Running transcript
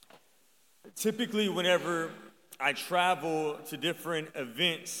Typically, whenever I travel to different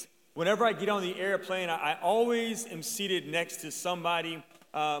events, whenever I get on the airplane, I always am seated next to somebody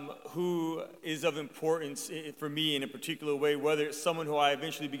who is of importance for me in a particular way, whether it's someone who I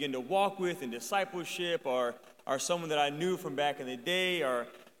eventually begin to walk with in discipleship or someone that I knew from back in the day, or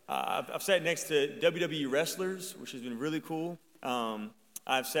I've sat next to WWE wrestlers, which has been really cool.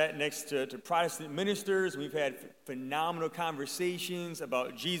 I've sat next to Protestant ministers. We've had phenomenal conversations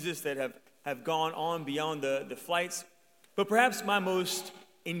about Jesus that have gone on beyond the flights. But perhaps my most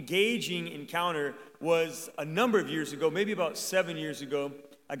engaging encounter was a number of years ago, maybe about 7 years ago.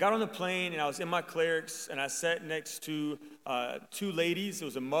 I got on the plane and I was in my clerics and I sat next to two ladies. It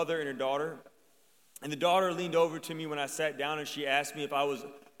was a mother and a daughter. And the daughter leaned over to me when I sat down and she asked me if I was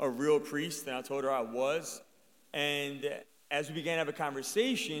a real priest, and I told her I was. And as we began to have a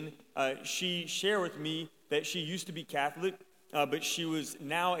conversation, she shared with me that she used to be Catholic, but she was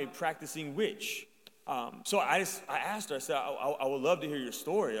now a practicing witch. So I asked her, I said, I would love to hear your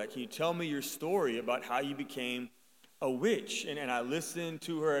story. Like, can you tell me your story about how you became a witch? And I listened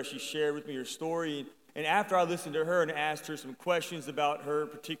to her as she shared with me her story. And after I listened to her and asked her some questions about her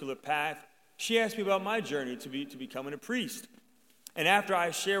particular path, she asked me about my journey to becoming a priest. And after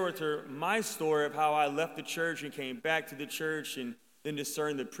I shared with her my story of how I left the church and came back to the church and then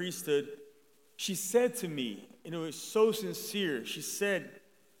discerned the priesthood, she said to me, and it was so sincere, she said,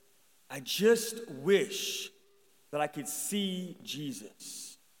 I just wish that I could see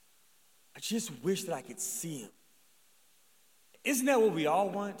Jesus. I just wish that I could see him. Isn't that what we all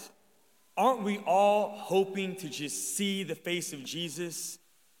want? Aren't we all hoping to just see the face of Jesus?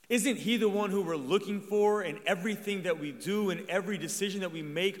 Isn't he the one who we're looking for in everything that we do and every decision that we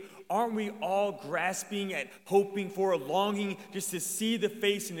make? Aren't we all grasping at hoping for, longing just to see the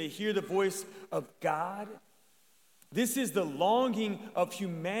face and to hear the voice of God? This is the longing of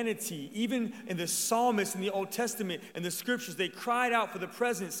humanity. Even in the psalmists in the Old Testament and the scriptures, they cried out for the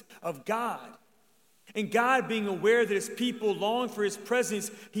presence of God. And God, being aware that his people longed for his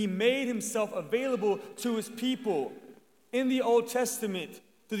presence, he made himself available to his people. In the Old Testament,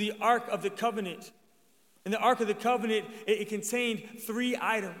 through the Ark of the Covenant. And the Ark of the Covenant, it contained 3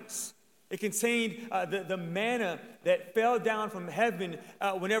 items. It contained the manna that fell down from heaven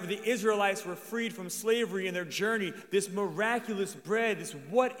whenever the Israelites were freed from slavery in their journey. This miraculous bread, this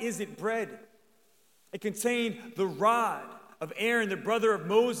what is it bread? It contained the rod of Aaron, the brother of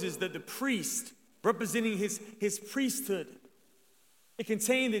Moses, the priest, representing his priesthood. It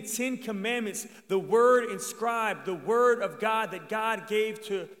contained the 10 commandments, the word inscribed, the word of God that God gave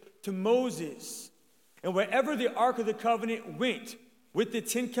to Moses. And wherever the Ark of the Covenant went, with the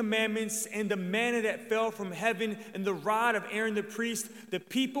 10 commandments and the manna that fell from heaven and the rod of Aaron the priest, the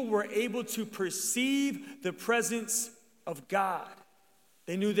people were able to perceive the presence of God.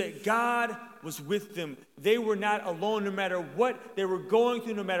 They knew that God was with them. They were not alone no matter what they were going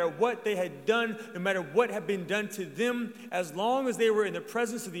through, no matter what they had done, no matter what had been done to them. As long as they were in the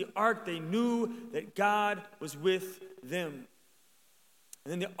presence of the ark, they knew that God was with them.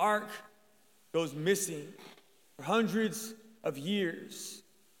 And then the ark goes missing for hundreds of years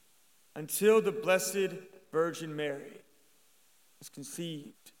until the Blessed Virgin Mary was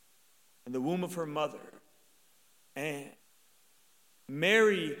conceived in the womb of her mother. And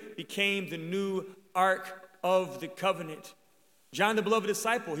Mary became the new Ark of the Covenant. John, the beloved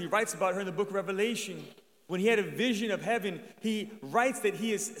disciple, he writes about her in the book of Revelation. When he had a vision of heaven, he writes that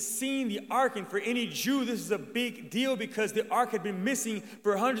he has seen the ark. And for any Jew, this is a big deal because the ark had been missing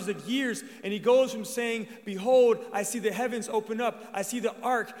for hundreds of years. And he goes from saying, behold, I see the heavens open up. I see the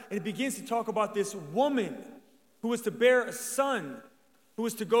ark. And he begins to talk about this woman who was to bear a son, who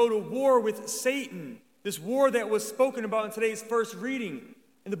was to go to war with Satan. This war that was spoken about in today's first reading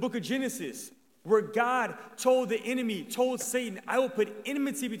in the book of Genesis, where God told the enemy, told Satan, I will put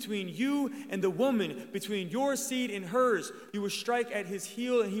enmity between you and the woman, between your seed and hers. You will strike at his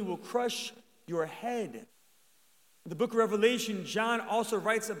heel and he will crush your head. In the book of Revelation, John also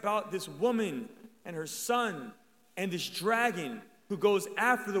writes about this woman and her son and this dragon who goes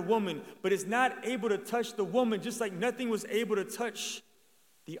after the woman, but is not able to touch the woman, just like nothing was able to touch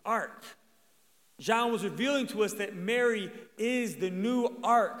the ark. John was revealing to us that Mary is the new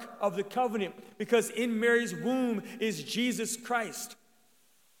Ark of the Covenant because in Mary's womb is Jesus Christ,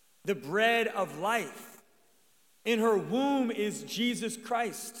 the bread of life. In her womb is Jesus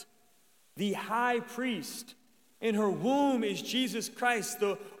Christ, the high priest. In her womb is Jesus Christ,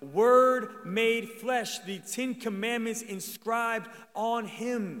 the Word made flesh, the 10 commandments inscribed on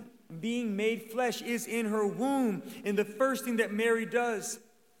him. Being made flesh is in her womb. And the first thing that Mary does,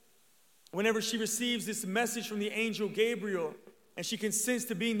 whenever she receives this message from the angel Gabriel, and she consents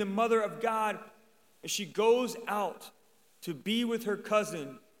to being the mother of God, and she goes out to be with her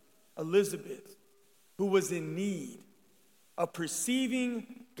cousin, Elizabeth, who was in need of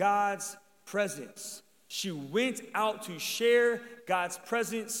perceiving God's presence. She went out to share God's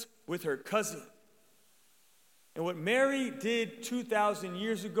presence with her cousin. And what Mary did 2,000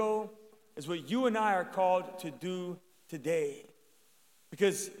 years ago is what you and I are called to do today.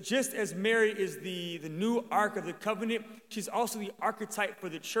 Because just as Mary is the new Ark of the Covenant, she's also the archetype for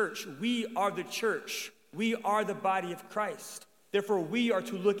the church. We are the church. We are the body of Christ. Therefore, we are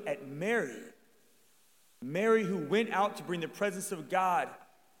to look at Mary. Mary who went out to bring the presence of God,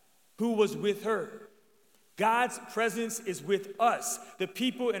 who was with her. God's presence is with us. The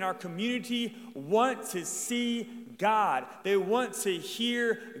people in our community want to see God. They want to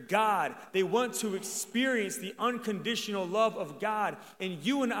hear God. They want to experience the unconditional love of God. And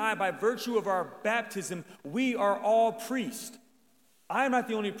you and I, by virtue of our baptism, we are all priests. I am not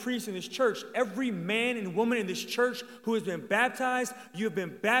the only priest in this church. Every man and woman in this church who has been baptized, you have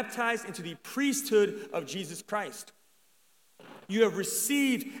been baptized into the priesthood of Jesus Christ. You have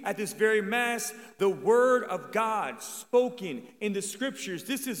received at this very Mass the word of God spoken in the scriptures.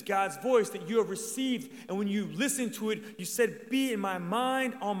 This is God's voice that you have received. And when you listen to it, you said, "Be in my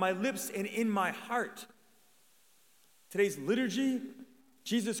mind, on my lips, and in my heart." Today's liturgy,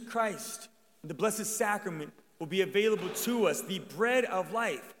 Jesus Christ, the Blessed Sacrament, will be available to us, the bread of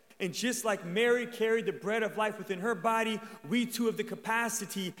life. And just like Mary carried the bread of life within her body, we too have the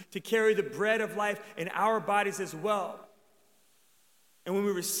capacity to carry the bread of life in our bodies as well. And when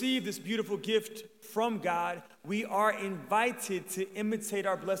we receive this beautiful gift from God, we are invited to imitate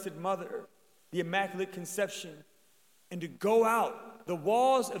our Blessed Mother, the Immaculate Conception, and to go out the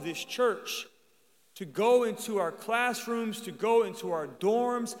walls of this church, to go into our classrooms, to go into our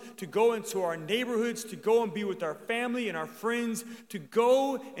dorms, to go into our neighborhoods, to go and be with our family and our friends, to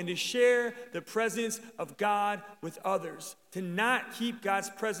go and to share the presence of God with others, to not keep God's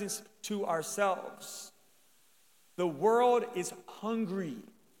presence to ourselves. The world is hungry.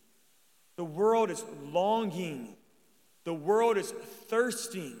 The world is longing. The world is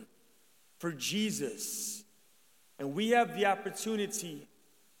thirsting for Jesus. And we have the opportunity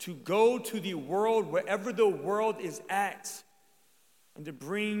to go to the world, wherever the world is at, and to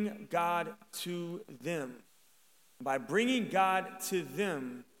bring God to them. By bringing God to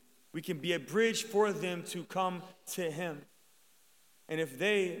them, we can be a bridge for them to come to Him. And if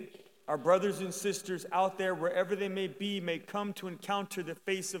they, our brothers and sisters out there, wherever they may be, may come to encounter the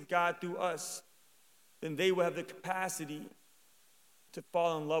face of God through us, then they will have the capacity to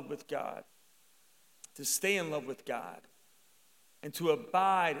fall in love with God, to stay in love with God, and to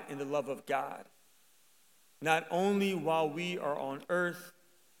abide in the love of God, not only while we are on earth,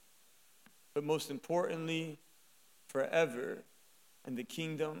 but most importantly, forever in the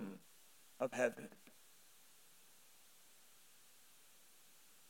kingdom of heaven.